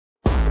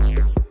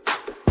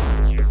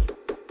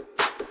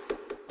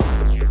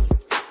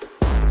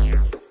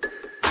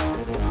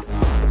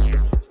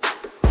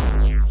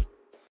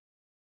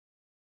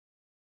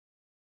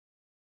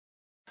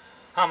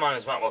Hi, my name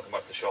is Matt, welcome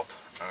back to the shop,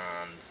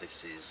 and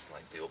this is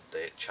like the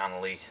update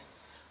channel-y,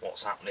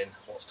 what's happening,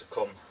 what's to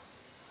come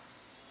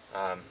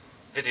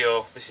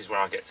video. This is where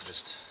I get to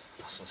just,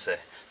 I was going to say,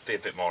 be a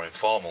bit more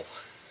informal.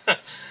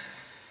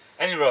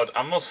 Anyway,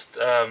 I must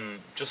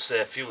just say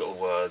a few little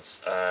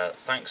words.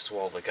 Thanks to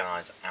all the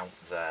guys out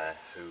there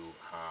who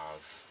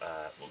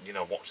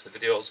have, watched the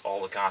videos, all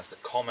the guys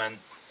that comment,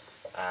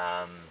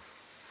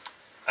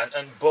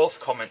 and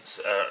both comments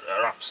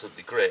are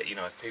absolutely great. You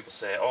know, if people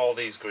say, oh,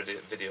 these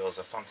videos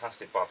are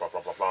fantastic, blah, blah,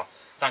 blah, blah, blah,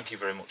 thank you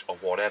very much, or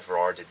whatever,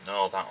 or I didn't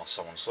know that, or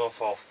so on and so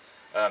forth.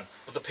 But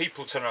the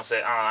people who turn around and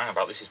say, hang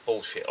about, this is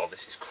bullshit, or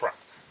this is crap,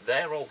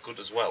 they're all good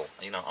as well.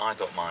 You know, I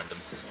don't mind them.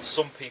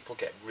 Some people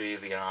get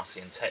really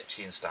arsey and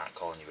tetchy and start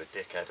calling you a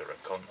dickhead or a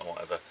cunt or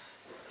whatever.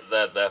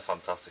 They're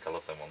fantastic, I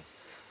love them ones.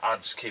 I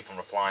just keep on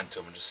replying to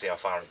them and just see how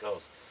far it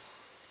goes.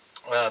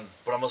 But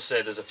I must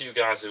say, there's a few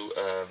guys who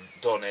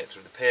donate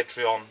through the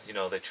Patreon. You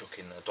know, they chuck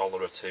in $1 or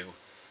 $2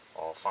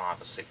 or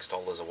 $5 or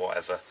 $6 or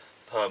whatever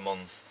per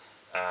month.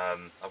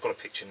 I've got a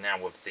picture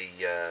now of the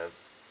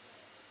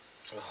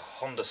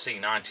Honda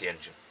C90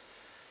 engine,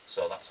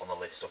 so that's on the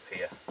list up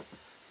here.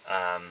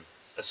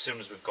 As soon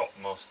as we've got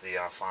most of the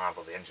R5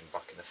 or the engine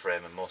back in the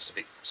frame and most of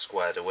it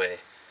squared away,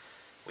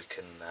 we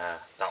can.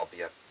 That'll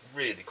be a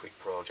really quick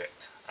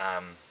project.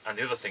 And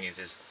the other thing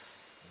is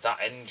that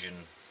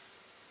engine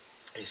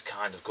is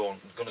kind of going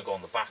to go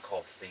on the back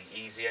of the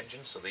Easy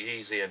engine. So the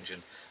Easy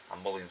engine,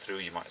 I'm mulling through,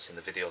 you might have seen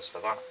the videos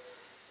for that.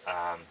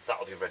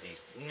 That'll be ready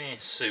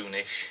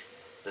soonish.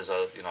 There's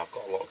I've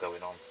got a lot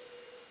going on,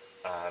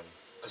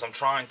 because I'm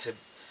trying to,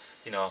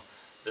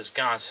 there's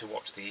guys who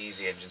watch the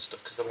Easy engine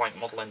stuff because they like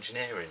model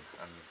engineering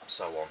and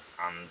so on,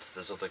 and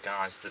there's other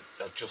guys that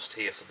are just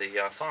here for the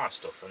R5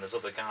 stuff, and there's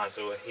other guys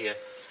who are here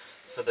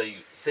for the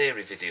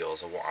theory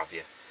videos or what have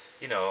you.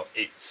 You know,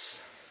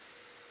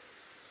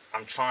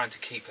 I'm trying to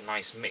keep a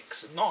nice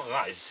mix. Not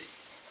that is,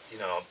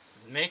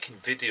 making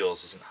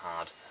videos isn't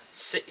hard.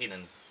 Sitting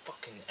and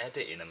fucking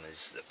editing them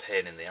is a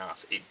pain in the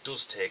ass. It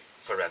does take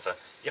forever.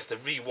 You have to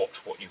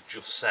re-watch what you've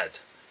just said,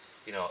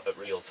 at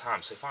real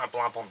time. So if I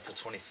blab on for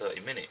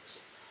 20-30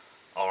 minutes,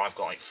 or I've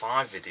got like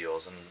 5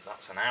 videos and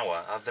that's an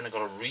hour, I've then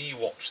got to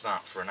re-watch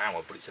that for an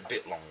hour, but it's a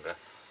bit longer.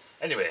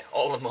 Anyway,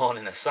 all the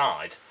mourning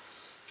aside,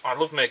 I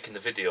love making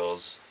the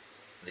videos.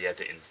 The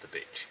editing's the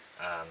bitch.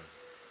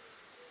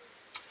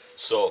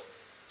 So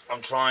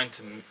I'm trying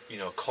to,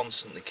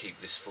 constantly keep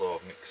this flow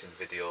of mixing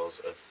videos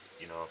of,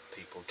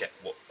 people get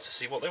to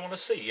see what they want to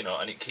see,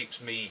 and it keeps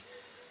me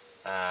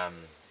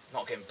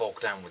not getting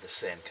bogged down with the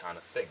same kind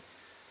of thing.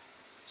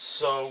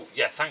 So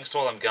yeah, thanks to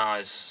all them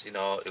guys,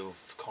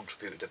 who've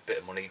contributed a bit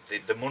of money.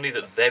 The money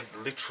that they've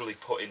literally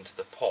put into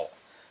the pot,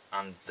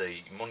 and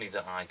the money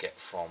that I get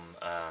from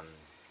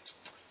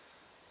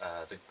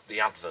the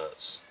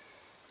adverts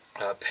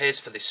pays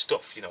for this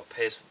stuff.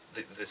 Pays for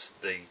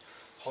the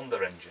Honda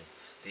engine,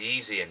 the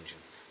Easy engine.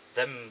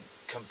 Them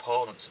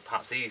components and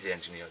parts, the Easy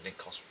engine, it didn't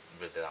cost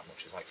really that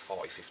much. It's like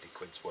 40-50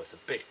 quid's worth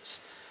of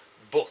bits,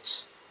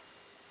 but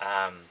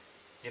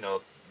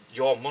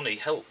your money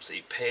helps.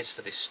 It pays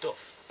for this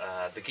stuff.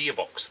 The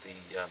gearbox, the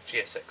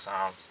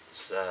GSXR,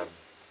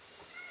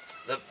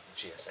 the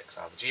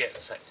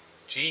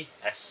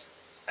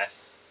GSF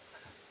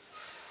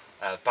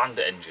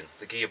Bandit engine,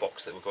 the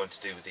gearbox that we're going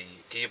to do the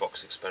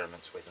gearbox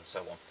experiments with and so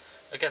on.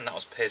 Again, that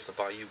was paid for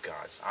by you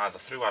guys, either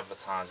through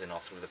advertising or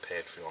through the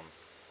Patreon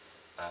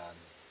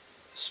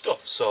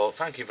stuff. So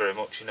thank you very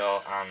much,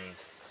 and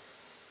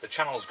the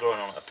channel's growing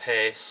on at a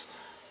pace.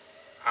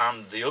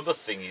 And the other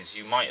thing is,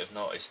 you might have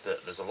noticed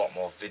that there's a lot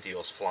more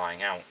videos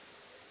flying out.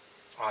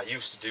 I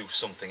used to do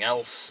something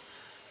else.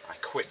 I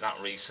quit that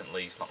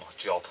recently. It's not my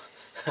job.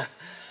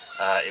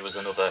 It was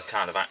another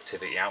kind of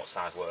activity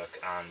outside work,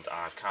 and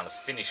I've kind of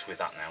finished with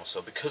that now.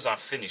 So because I've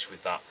finished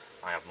with that,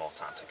 I have more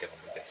time to get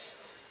on with this.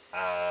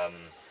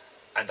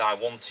 And I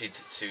wanted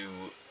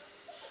to,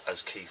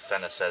 as Keith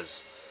Fenner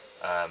says,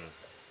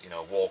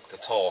 walk the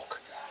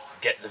talk,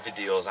 get the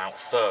videos out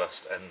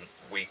first, and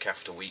week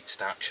after week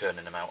start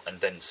churning them out, and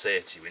then say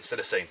to you, instead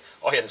of saying,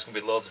 oh yeah, there's going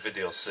to be loads of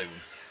videos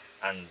soon,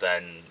 and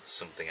then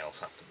something else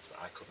happens that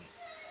I couldn't,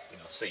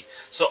 see.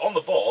 So on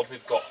the board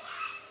we've got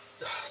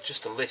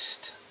just a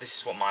list. This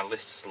is what my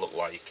lists look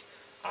like.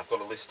 I've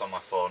got a list on my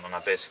phone, and I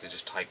basically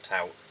just typed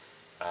out,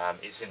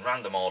 it's in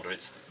random order,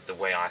 it's the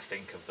way I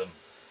think of them.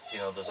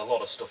 There's a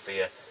lot of stuff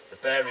here. The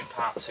bearing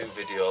part 2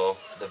 video,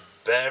 the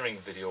bearing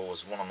video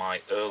was one of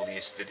my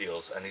earliest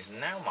videos and is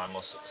now my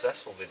most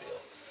successful video.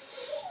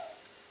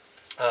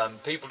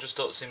 People just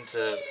don't seem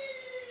to,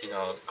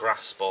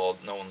 grasp, or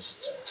no one's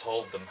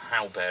told them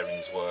how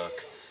bearings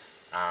work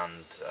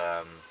and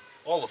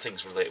all the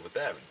things related with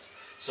bearings.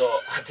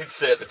 So I did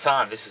say at the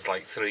time, this is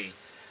like 3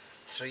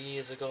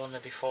 years ago,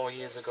 maybe 4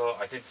 years ago,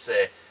 I did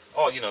say,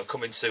 oh,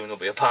 coming soon there'll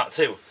be a part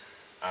 2.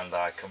 And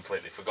I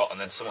completely forgot, and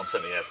then someone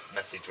sent me a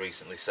message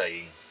recently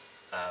saying,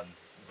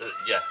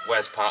 yeah,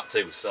 where's part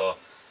 2? So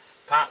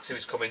part 2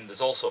 is coming.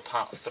 There's also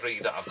part 3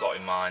 that I've got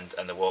in mind,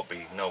 and there won't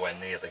be nowhere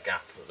near the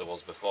gap that there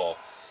was before.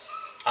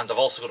 And I've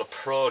also got a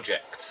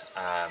project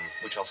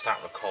which I'll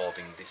start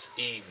recording this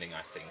evening,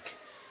 I think,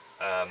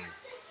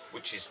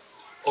 which is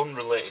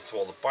unrelated to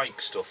all the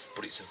bike stuff,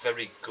 but it's a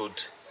very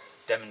good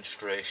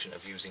demonstration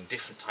of using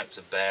different types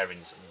of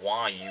bearings,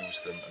 why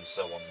use them, and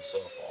so on and so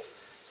forth.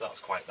 So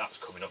that's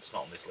coming up. It's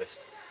not on this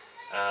list.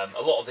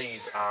 A lot of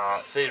these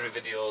are theory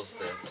videos.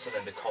 So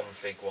then the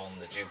config one,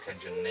 the Duke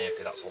engine and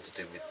Napier, that's all to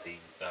do with the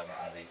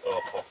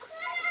OPOC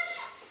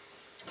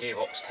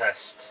gearbox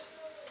test.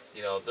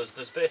 You know,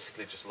 there's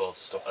basically just loads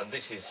of stuff, and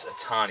this is a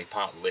tiny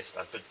part of the list.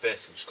 I've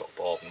basically just got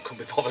bored and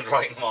couldn't be bothered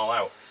writing them all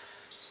out.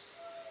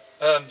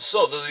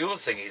 So the other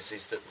thing is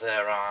that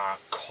there are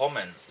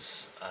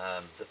comments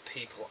that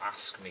people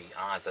ask me,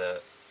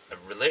 either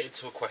related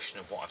to a question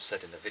of what I've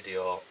said in the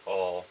video,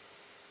 or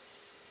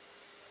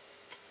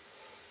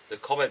the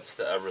comments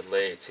that are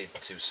related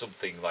to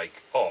something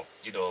like, oh,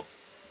 you know,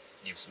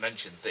 you've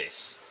mentioned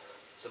this.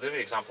 So the only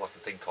example I can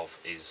think of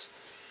is,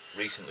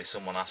 recently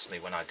someone asked me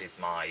when I did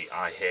my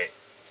I hate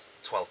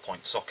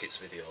 12-point sockets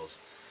videos,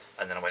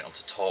 and then I went on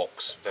to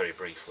talks very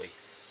briefly.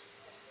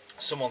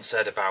 Someone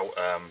said about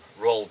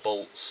roll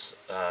bolts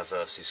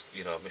versus,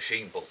 you know,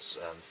 machine bolts,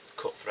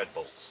 cut thread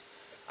bolts,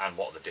 and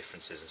what are the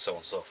differences and so on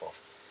and so forth.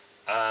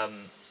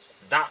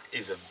 That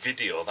is a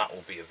video, that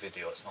will be a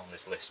video, it's not on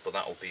this list, but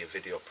that will be a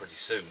video pretty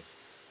soon,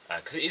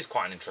 because it is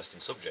quite an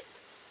interesting subject.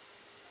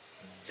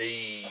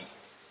 The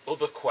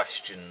other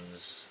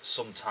questions,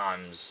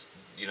 sometimes,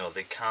 you know,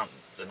 they're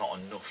not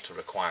enough to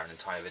require an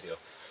entire video.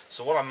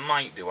 So what I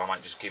might do, I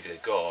might just give it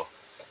a go.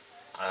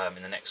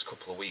 In the next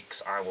couple of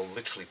weeks, I will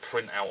literally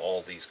print out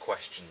all these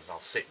questions.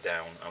 I'll sit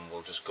down and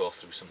we'll just go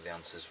through some of the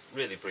answers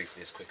really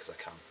briefly, as quick as I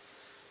can.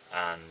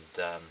 And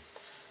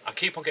I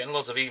keep on getting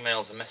loads of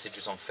emails and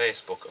messages on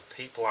Facebook of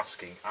people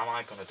asking, am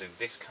I going to do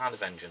this kind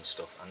of engine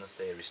stuff and the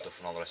theory stuff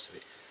and all the rest of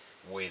it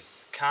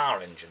with car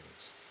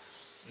engines?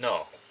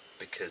 No,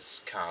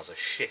 because cars are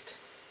shit.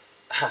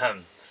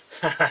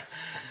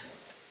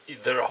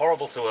 They're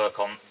horrible to work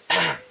on.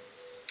 I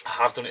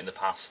have done it in the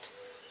past.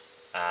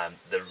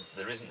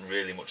 There isn't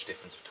really much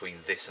difference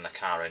between this and a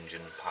car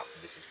engine, apart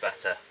from this is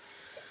better.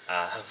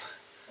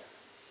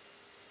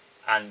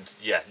 And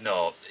yeah,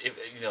 no,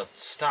 you know, to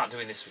start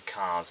doing this with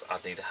cars,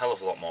 I'd need a hell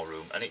of a lot more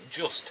room, and it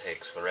just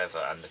takes forever,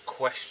 and the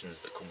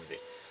questions that come with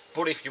it.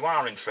 But if you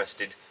are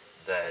interested,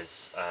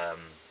 there's,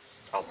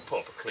 I'll put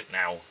up a clip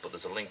now, but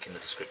there's a link in the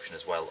description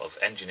as well of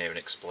Engineering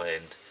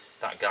Explained.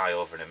 That guy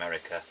over in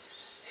America,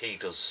 he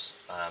does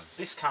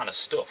this kind of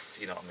stuff,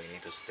 you know what I mean, he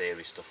does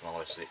theory stuff and all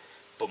the rest of it,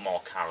 but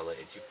more car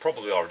related. You've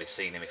probably already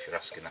seen him if you're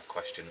asking that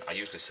question. I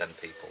usually send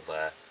people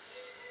there.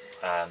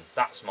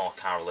 That's more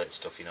car related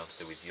stuff, you know, to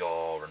do with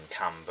yaw and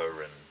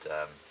camber and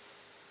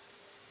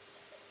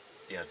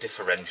you know,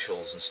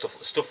 differentials and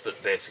stuff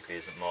that basically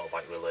isn't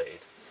motorbike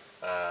related.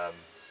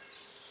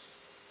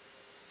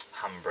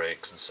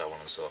 Handbrakes and so on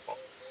and so forth.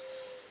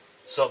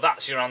 So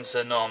that's your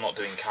answer. No, I'm not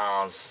doing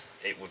cars.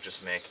 It would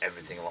just make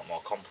everything a lot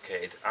more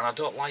complicated, and I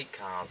don't like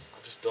cars.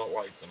 I just don't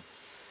like them.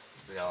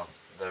 You know,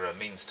 they're a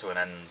means to an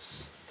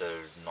ends.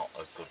 They're not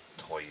a good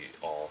toy,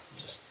 or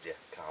just, yeah,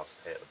 cars,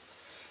 hate them.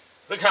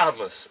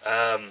 Regardless,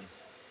 I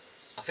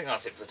think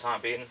that's it for the time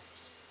being,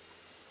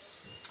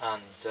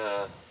 and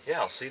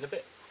yeah, I'll see you in a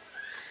bit.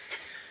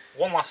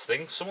 One last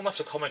thing, someone left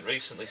a comment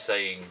recently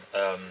saying,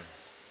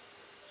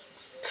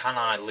 can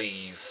I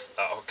leave,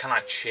 or can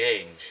I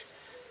change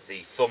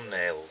the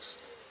thumbnails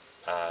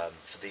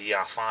for the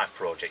ER5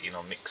 project, you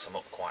know, mix them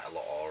up quite a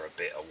lot or a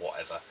bit or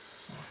whatever.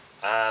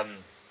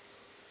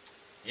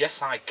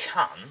 Yes, I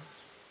can,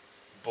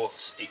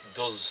 but it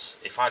does,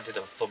 if I did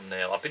a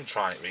thumbnail, I've been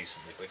trying it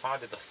recently, but if I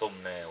did a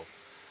thumbnail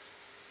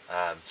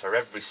for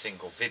every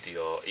single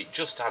video, it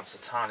just adds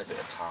a tiny bit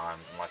of time.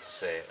 And like I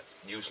say,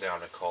 usually I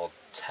record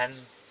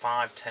 10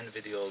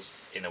 videos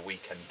in a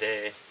weekend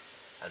day,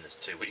 and there's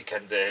 2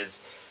 weekend days,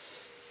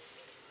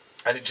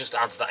 and it just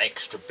adds that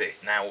extra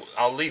bit. Now,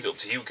 I'll leave it up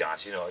to you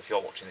guys, you know, if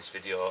you're watching this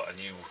video and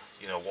you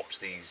know, watch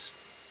these,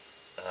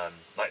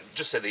 like,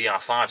 just say the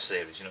ER5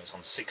 series, you know, it's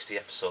on 60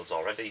 episodes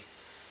already.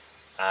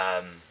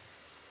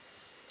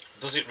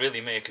 Does it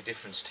really make a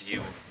difference to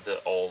you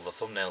that all the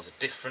thumbnails are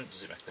different?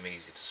 Does it make them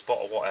easy to spot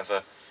or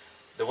whatever?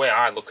 The way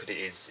I look at it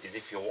is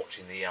if you're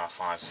watching the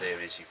ER5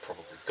 series, you've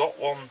probably got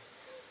one,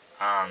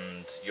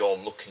 and you're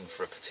looking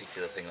for a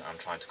particular thing that I'm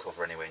trying to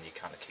cover anyway, and you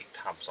kind of keep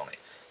tabs on it.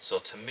 So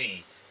to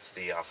me, for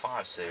the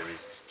ER5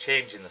 series,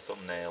 changing the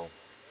thumbnail,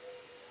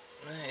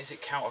 is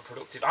it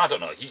counterproductive? I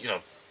don't know. You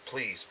know,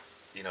 please,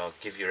 you know,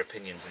 give your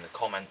opinions in the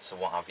comments or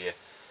what have you.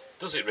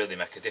 Does it really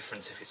make a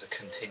difference if it's a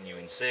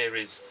continuing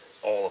series,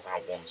 all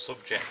about one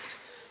subject,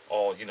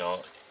 or, you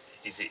know,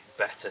 is it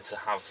better to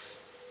have,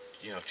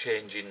 you know,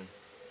 changing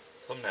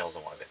thumbnails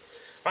and whatever?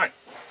 Right,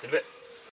 see you in a bit.